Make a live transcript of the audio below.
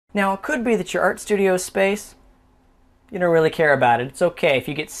Now, it could be that your art studio space, you don't really care about it. It's okay. If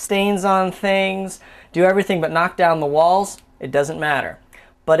you get stains on things, do everything but knock down the walls, it doesn't matter.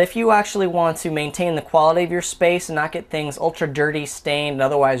 But if you actually want to maintain the quality of your space and not get things ultra dirty, stained, and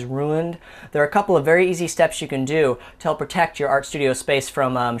otherwise ruined, there are a couple of very easy steps you can do to help protect your art studio space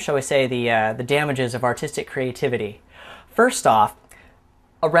from, shall we say, the damages of artistic creativity. First off,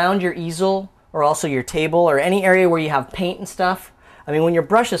 around your easel or also your table or any area where you have paint and stuff, I mean, when your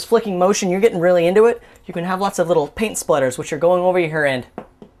brush is flicking motion, you're getting really into it, you can have lots of little paint splatters which are going over here and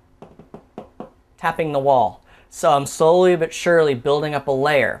tapping the wall. So I'm slowly but surely building up a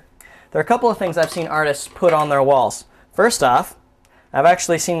layer. There are a couple of things I've seen artists put on their walls. First off, I've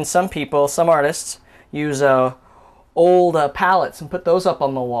actually seen some artists, use old palettes and put those up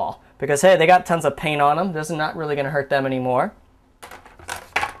on the wall. Because, hey, they got tons of paint on them. This is not really going to hurt them anymore.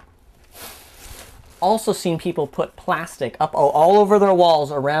 Also seen people put plastic up all over their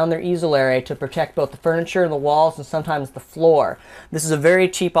walls around their easel area to protect both the furniture, the walls, and sometimes the floor. This is a very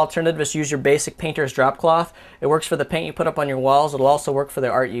cheap alternative. Just use your basic painter's drop cloth. It works for the paint you put up on your walls. It'll also work for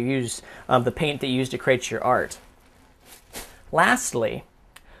the art you use, the paint that you use to create your art. Lastly,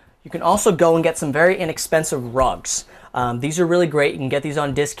 you can also go and get some very inexpensive rugs. These are really great. You can get these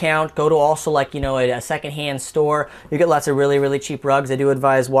on discount. Go to also a secondhand store. You get lots of really cheap rugs. I do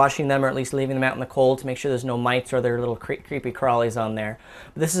advise washing them or at least leaving them out in the cold to make sure there's no mites or other little creepy crawlies on there.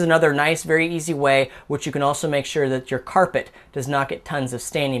 But this is another nice, very easy way which you can also make sure that your carpet does not get tons of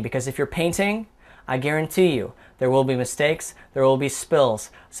staining, because if you're painting, I guarantee you there will be mistakes, there will be spills.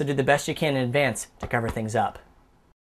 So do the best you can in advance to cover things up.